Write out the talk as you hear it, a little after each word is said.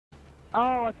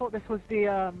Oh, I thought this was the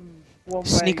one where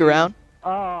Sneak you... around.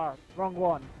 Ah, wrong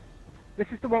one. This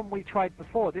is the one we tried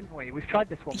before, didn't we? We've tried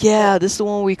this one Yeah, before. this is the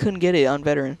one we couldn't get it on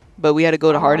veteran, but we had to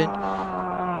go to hardened.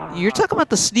 You're Ah. talking about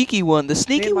the sneaky one. The Me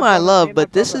sneaky and my one I brother. Me love, and my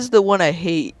but this brother. is the one I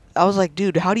hate. I was like,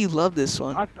 dude, how do you love this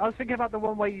one? I was thinking about the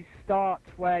one where you start,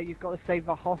 where you've got to save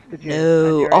the hostages, and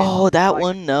No. you're Oh, in that like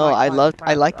one. No, nighttime I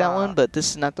France. like that one, but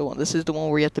this is not the one. This is the one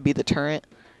where you have to be the turret.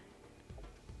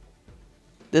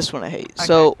 This one I hate. Okay,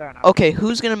 So, fair enough. okay,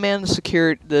 who's gonna man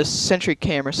the sentry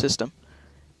camera system?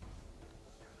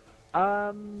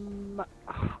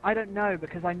 I don't know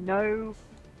because I know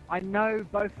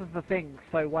both of the things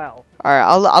so well. All right,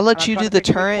 I'll let I'm you trying do to the think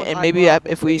which turret, one and I'd maybe rather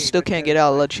if we be, still can't because, get it,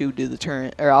 I'll like, let you do the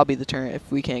turret, or I'll be the turret if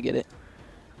we can't get it.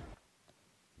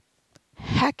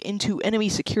 Hack into enemy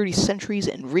security sentries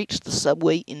and reach the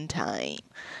subway in time.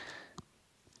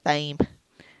 Time.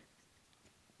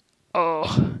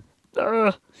 Oh.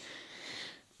 Oh,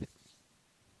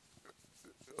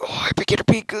 Epicator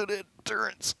be good at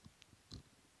turrets.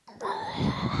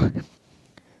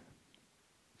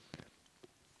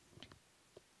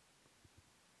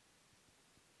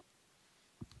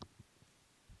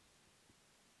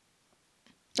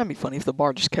 That'd be funny if the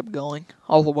bar just kept going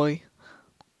all the way.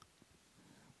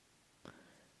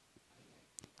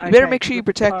 You better make sure you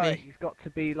protect me. You've got to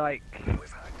be like,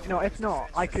 you know, if not,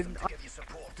 I can.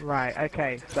 Right.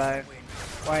 Okay. So,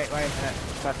 wait a minute.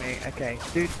 Let me. Okay.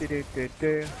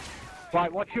 Do.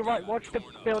 Right. Watch your right. Watch the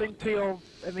building to your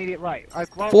immediate right.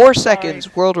 4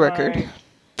 seconds, world record.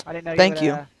 I didn't know Thank you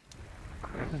you. were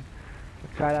there.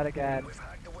 Try that again.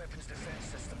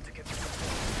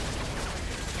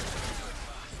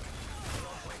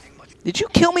 Did you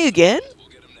kill me again?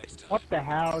 What the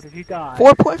hell? Did you die?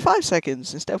 4.5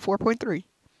 seconds instead of 4.3.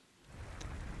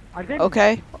 I didn't.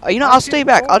 Okay. You know, I I'll was stay shooting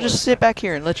back. I'll forward. just sit back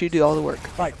here and let you do all the work.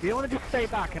 Right. Do you want to just stay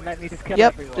back and let me just kill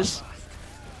Yep, everyone? just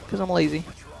because I'm lazy.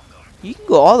 You can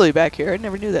go all the way back here. I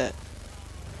never knew that.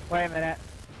 Wait a minute.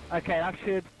 Okay, that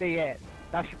should be it.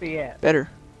 That should be it Better.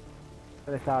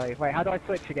 for this alley. Wait, how do I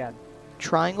switch again?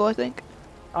 Triangle, I think.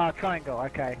 Ah, triangle.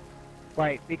 Okay.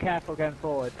 Wait, be careful going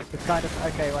forward. It's kind of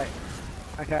okay. Wait.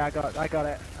 Okay, I got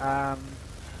it.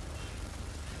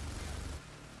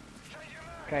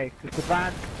 Okay, just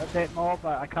advance a bit more,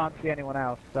 but I can't see anyone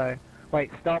else. So, wait,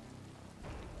 stop.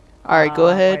 All right, go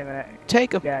Wait a ahead. minute.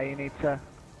 Take him. Yeah, you need to.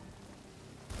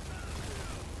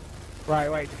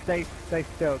 Right, wait, just stay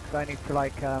still, because I need to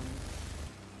like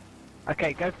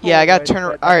Okay, go forward. Yeah, I gotta turn.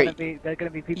 But All right. There's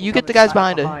gonna be people. You get the coming guys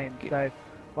behind it. So,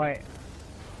 wait.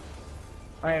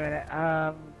 Wait a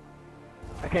minute.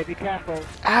 Okay, be careful.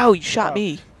 Ow! You shot Oh.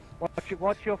 me.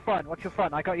 Watch your front. Watch your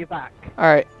front. I got your back. All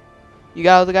right. You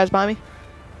got all the guys behind me?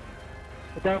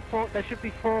 But there should be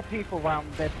 4 people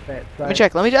around this bit. So. Let me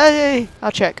check. Hey,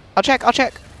 I'll check. I'll check.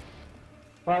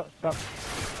 Well, stop.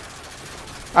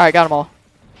 All right, got them all.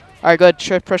 All right, good.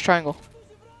 Press triangle.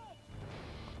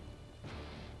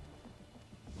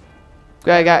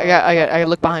 Good. I got.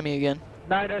 Look behind me again.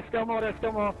 No, there's still more. There's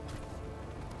still more.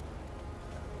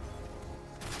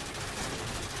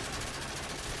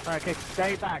 Alright, okay,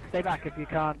 stay back if you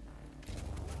can't.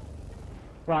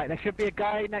 Right, there should be a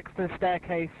guy next to the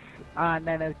staircase, and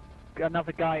then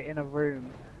another guy in a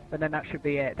room, and then that should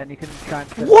be it. Then you can try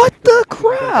and. What the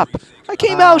crap! I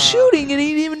came out shooting and he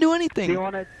didn't even do anything. Do you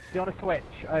wanna switch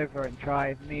over and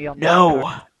try me on?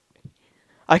 No,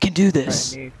 I can do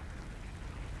this.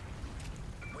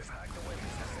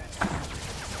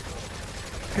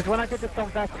 Because when I did this on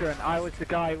veteran, I was the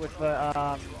guy with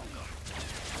the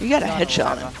You got a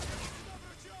headshot on him.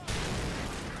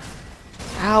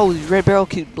 Ow, the red barrel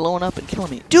keeps blowing up and killing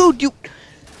me. Dude, you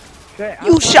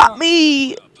shot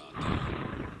me!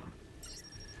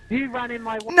 You ran in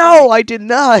my way. No, I did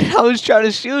not. I was trying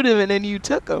to shoot him and then you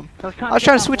took him. I was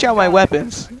trying to switch out my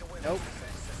weapons. Nope.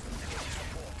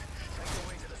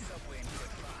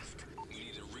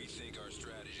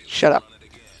 Shut up.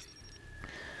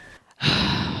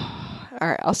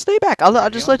 Alright, I'll stay back. I'll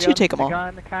just let you take them all.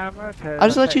 I'll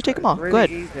just let you take them all. Go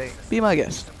ahead. Be my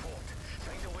guest.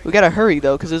 We gotta hurry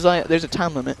though, because there's a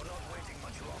time limit.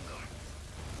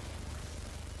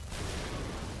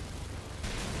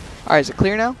 Alright, is it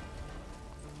clear now?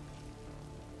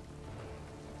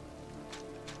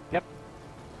 Yep.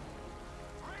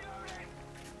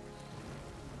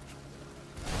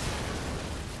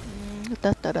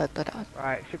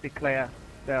 Alright, should be clear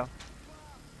still.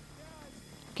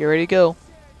 Get ready to go.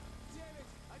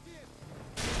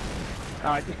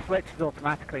 Oh, it just switches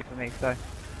automatically for me, so.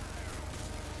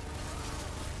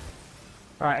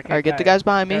 Alright, okay. Alright, get the guys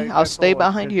behind me. I'll stay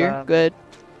behind here. Good.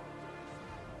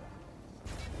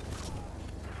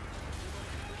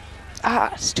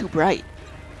 Ah, it's too bright.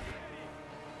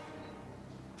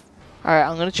 Alright,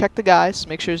 I'm gonna check the guys,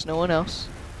 make sure there's no one else.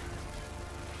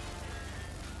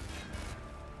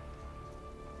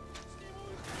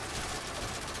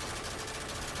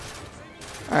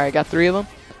 Alright, got 3 of them.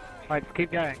 Right, just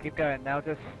keep going, keep going.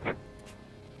 There'll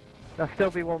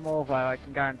still be one more though, I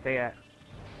can guarantee it.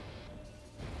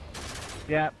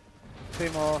 Yep.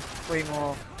 2 more, 3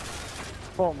 more,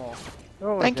 4 more.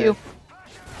 Thank you.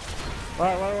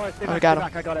 Right, I got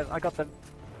him. I got them.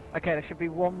 Okay, there should be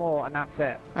 1 more and that's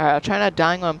it. Alright, I'll try not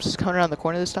dying when I'm just coming around the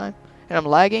corner this time. And I'm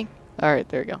lagging. Alright,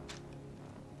 there we go.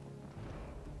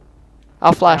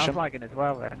 I'll flash him. I'm lagging as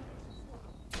well then.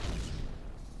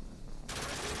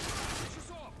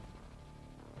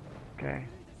 Okay.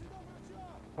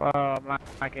 Whoa, I'm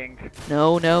lagging.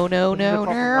 No.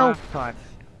 Last time.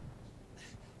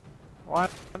 Why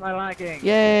am I lagging?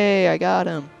 Yay, I got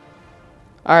him.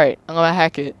 Alright, I'm gonna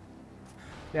hack it.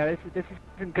 Yeah, this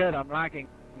isn't good, I'm lagging.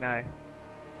 No.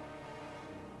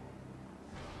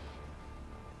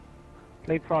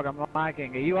 Leapfrog, I'm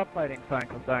lagging. Are you uploading something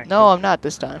or something? No, I'm not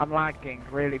this time. I'm lagging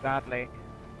really badly.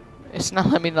 It's not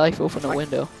letting me knife open a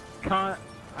window.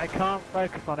 I can't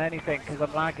focus on anything because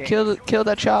I'm lagging. Kill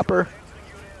that chopper.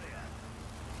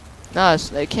 Nah,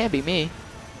 it can't be me,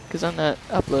 because I'm not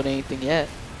uploading anything yet.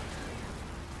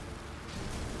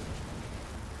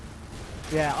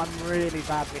 Yeah, I'm really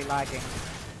badly lagging.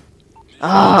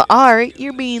 Ah, alright,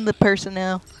 you're being the person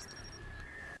now.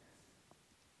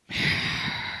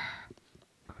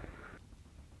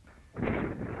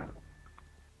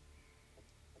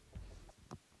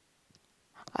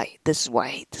 This is why I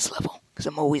hate this level, because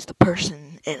I'm always the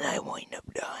person, and I wind up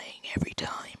dying every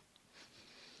time.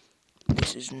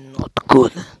 This is not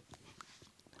good.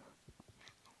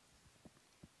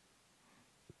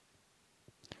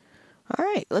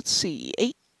 Alright, let's see.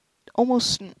 8,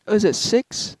 almost, is it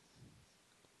 6?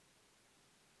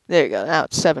 There you go, now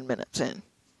it's 7 minutes in.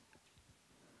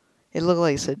 It looked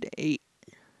like it said 8.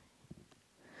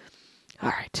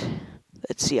 Alright,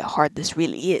 let's see how hard this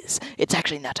really is. It's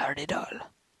actually not hard at all.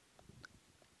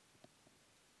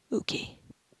 Okay.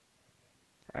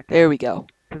 There we go.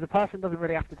 Because the person doesn't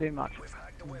really have to do much.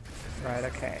 Right,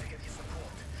 okay.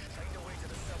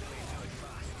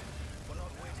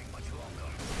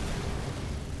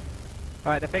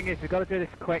 Right, the thing is, we've got to do this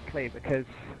quickly because,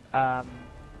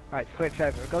 right, switch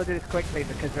over. We've got to do this quickly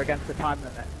because we're against the time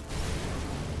limit.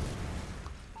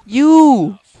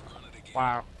 You!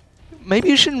 Wow. Maybe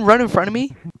you shouldn't run in front of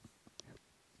me.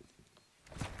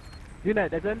 You know,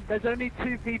 there's only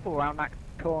 2 people around that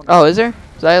corner. Oh, is there?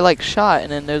 Cause I like shot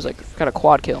and then there's like got a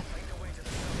quad kill.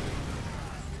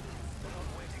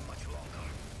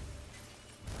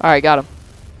 Alright, got him.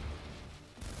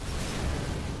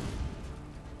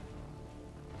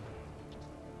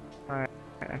 Alright,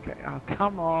 okay. Oh,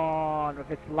 come on with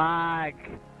this lag.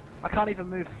 I can't even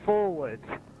move forward.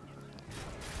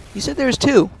 You said there was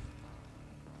 2.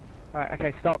 Right,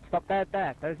 okay, stop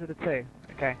there. Those are the 2.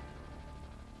 Okay.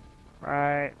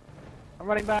 Right. I'm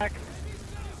running back.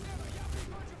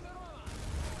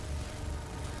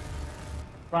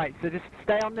 Right, so just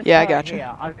stay on this side I got you.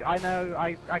 here. I know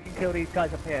I can kill these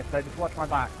guys up here, so just watch my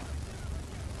back.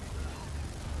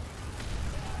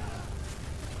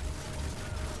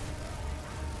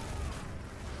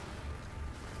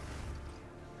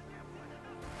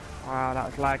 Wow, that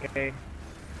was laggy.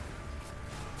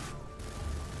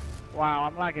 Wow,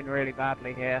 I'm lagging really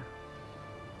badly here.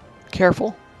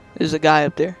 Careful. There's a guy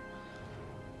up there.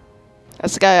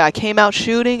 That's the guy I came out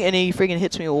shooting and he freaking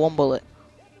hits me with 1 bullet.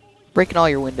 Breaking all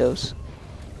your windows.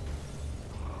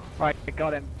 Right,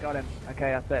 got him.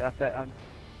 Okay, that's it.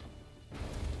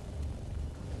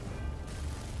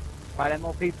 Right, there are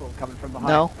more people coming from behind.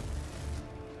 No.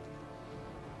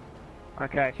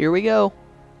 Okay. Here we go.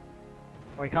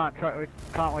 We can't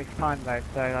waste time though,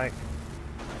 so like...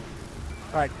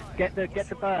 Right, get the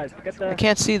birds, I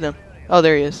can't see them. Oh,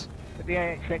 there he is. Get the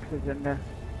AH6s in there.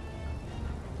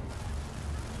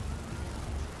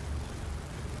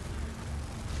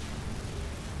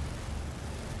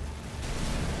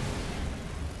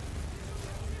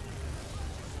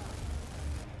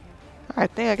 I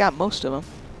think I got most of them.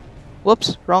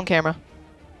 Whoops, wrong camera.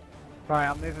 Right,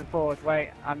 I'm moving forward.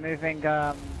 Wait, I'm moving,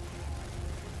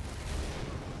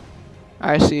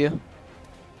 I see you.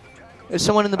 There's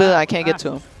someone in the building, I can't get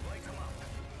to him.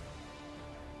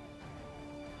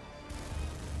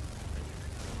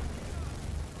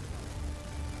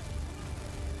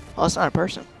 Oh, it's not a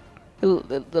person.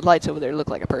 The lights over there look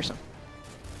like a person.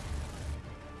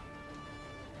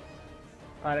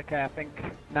 Right, okay, I think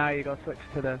now you gotta switch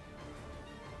to the...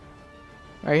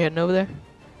 Are you heading over there?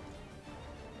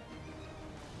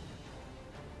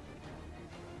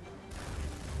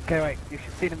 Okay, wait. You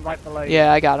should see them right below you.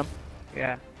 Yeah, I got him.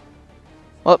 Yeah.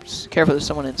 Whoops. Careful, there's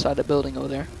someone inside the building over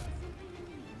there.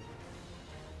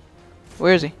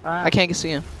 Where is he? I can't see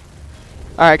him.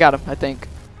 Alright, I got him, I think.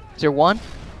 Is there one?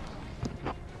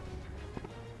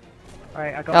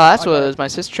 Alright, I got Oh, that's what it was. My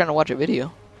sister trying to watch a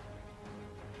video.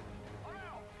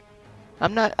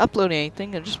 I'm not uploading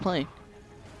anything, I'm just playing.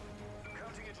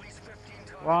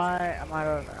 Why am I...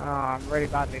 Oh, I'm really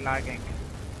badly lagging.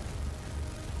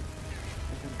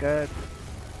 This isn't good.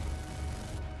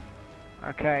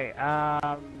 Okay,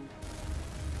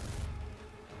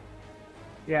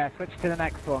 yeah, switch to the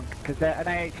next one, because an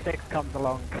AH6 comes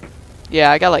along.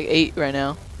 Yeah, I got like 8 right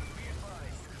now.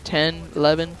 10,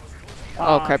 11.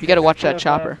 Oh crap, you gotta watch that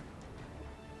chopper.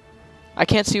 I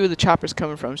can't see where the chopper's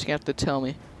coming from, so you have to tell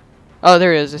me. Oh,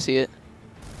 there it is, I see it.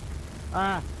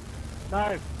 Ah.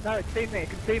 No, no, it's seen me, it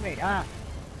can see me, ah.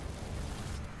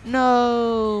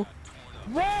 No.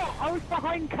 What? I was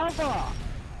behind cover!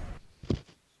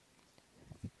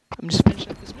 I'm just finishing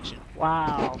up this mission.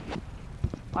 Wow.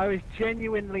 I was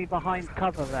genuinely behind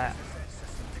cover there.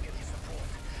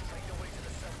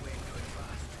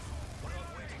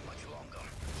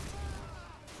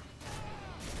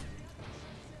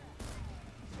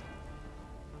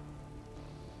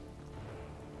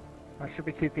 There should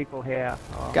be 2 people here.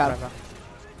 Or got whatever.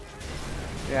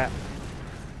 Yeah.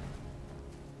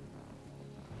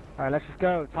 Alright, let's just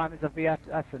go. Time is of the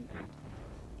essence.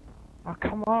 Oh,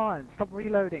 come on. Stop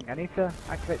reloading. I need to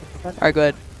activate the defense. Alright, go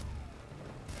ahead.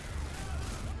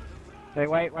 Okay,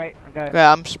 wait. I'm going.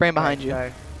 Yeah, I'm spraying behind you.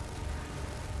 Go.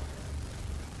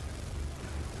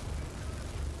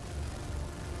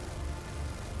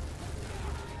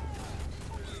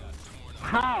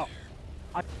 How?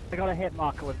 I got a hit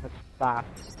marker with the staff.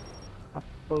 That's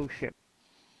bullshit.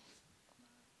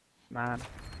 Man.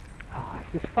 Oh,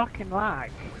 it's this fucking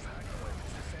lag.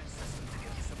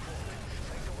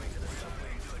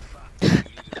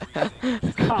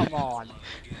 Come on.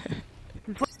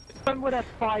 When were there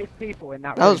 5 people in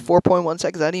that room? That was 4.1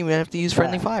 seconds. I didn't even have to use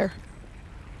friendly fire.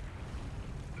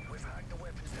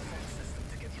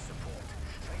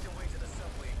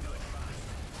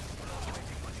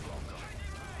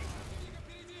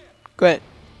 Go ahead.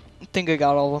 I think I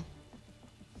got all of them.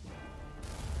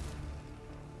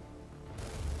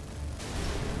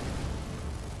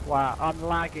 Wow, I'm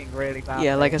lagging really bad.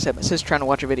 Yeah, like I said, my sister's trying to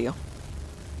watch a video.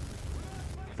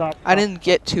 Stop. I didn't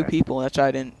get 2 people, that's why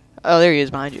I didn't. Oh, there he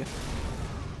is behind you.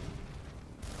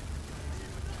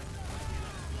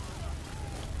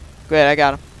 Go ahead, I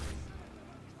got him.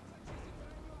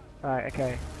 Alright,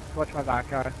 okay. Watch my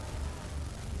back, alright.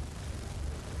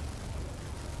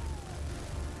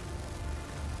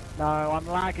 No, I'm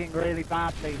lagging really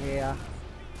badly here.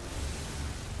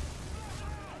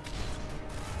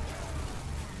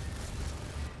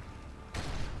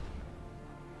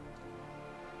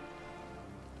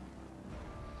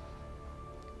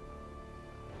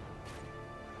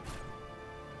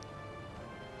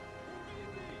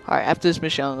 Alright, after this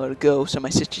mission, I'm gonna go so my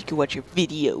sister can watch your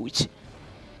videos.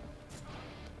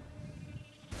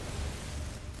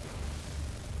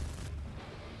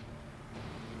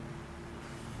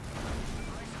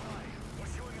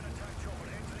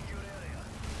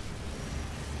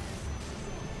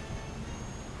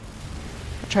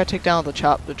 I'll try to take down the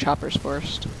choppers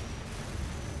first.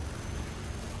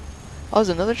 Oh, there's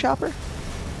another chopper?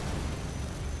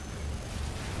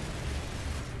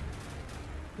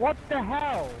 What the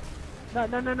hell? No.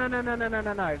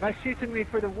 They're shooting me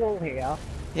through the wall here.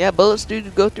 Yeah, bullets do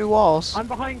go through walls. I'm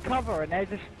behind cover and they're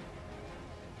just...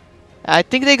 I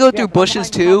think they go through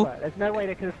bushes too. Cover. There's no way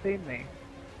they could have seen me.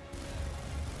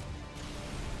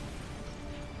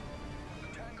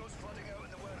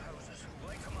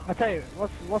 I tell you,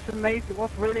 what's amazing,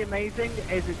 what's really amazing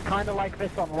is it's kind of like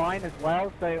this online as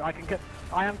well. So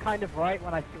I am kind of right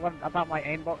when about my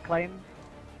aimbot claims.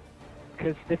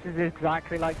 Because this is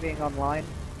exactly like being online.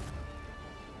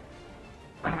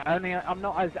 Only I'm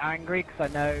not as angry because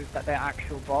I know that they're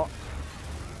actual bots.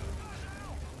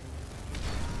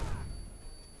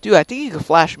 Dude, I think you can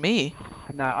flash me.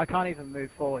 No, I can't even move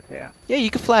forward here. Yeah,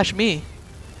 you can flash me.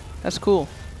 That's cool.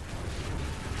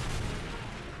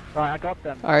 Right, I got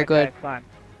them. Alright, go ahead. Fine.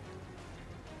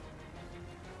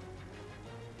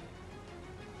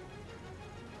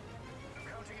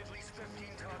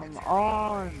 Come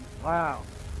on! Wow.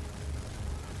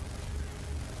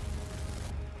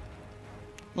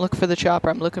 I'm looking for the chopper.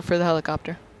 I'm looking for the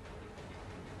helicopter.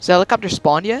 Is the helicopter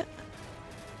spawned yet?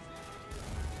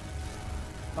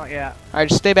 Not yet. Alright,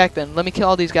 just stay back then. Let me kill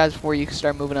all these guys before you can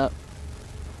start moving up.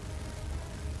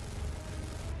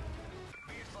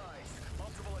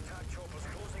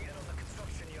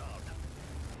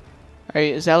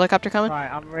 Alright, is the helicopter coming?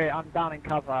 Right, I'm down in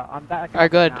cover. I'm better covered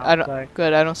Alright, good. now,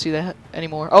 Good. I don't see that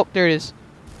anymore. Oh, there it is.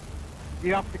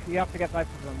 You have to get both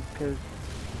of them because.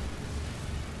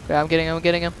 Yeah, I'm getting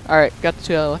him. Alright, got the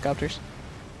 2 helicopters.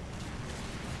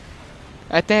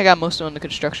 I think I got most of them in the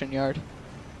construction yard.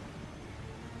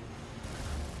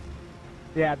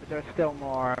 Yeah, but there's still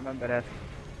more. I remember this.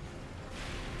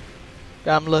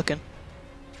 Yeah, I'm looking.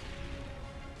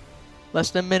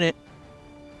 Less than a minute.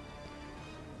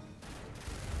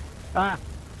 Ah!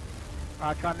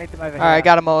 I'll try and meet them over here. Alright, I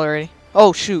got them all already.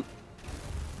 Oh, shoot.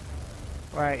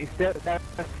 Right, there's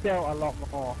still a lot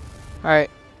more. Alright.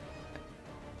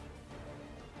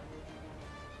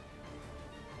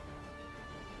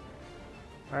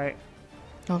 Right.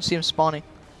 I don't see him spawning.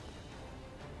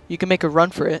 You can make a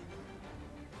run for it.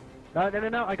 No, I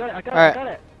got it, Alright. I got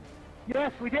it.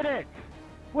 Yes, we did it!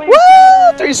 We Woo!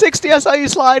 did it! 360, I saw you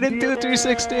slide into a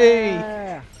 360!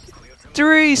 Yeah!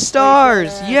 3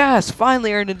 stars! Yes,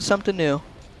 finally earned into something new.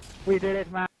 We did it,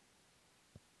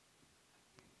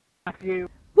 Matthew.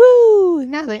 Woo!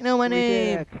 Now they know my We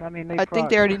name. did it. I mean, I think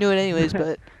they already knew it anyways,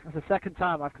 but... That's the second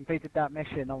time I've completed that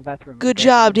mission on veteran. Good with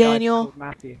job, a guy Daniel. called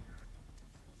Matthew.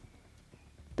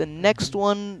 The next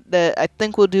one that I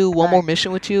think we'll do one more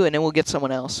mission with you, and then we'll get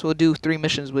someone else. We'll do 3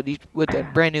 missions with a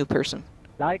brand new person.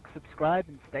 Like, subscribe,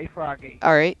 and stay froggy.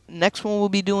 Alright, next one we'll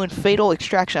be doing Fatal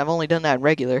Extraction. I've only done that in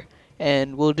regular.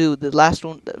 And we'll do the last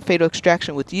one, Fatal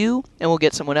Extraction, with you, and we'll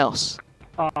get someone else.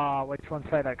 Which one's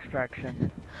Fatal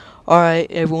Extraction? Alright,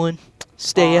 everyone.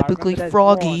 Stay epically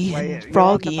froggy one and where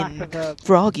froggy you're on the and back of the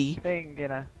froggy. thing, you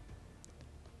know.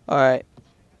 Alright.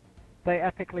 Stay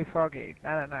epically froggy.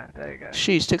 I don't know. There you go.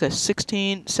 Jeez, took us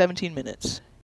 17 minutes.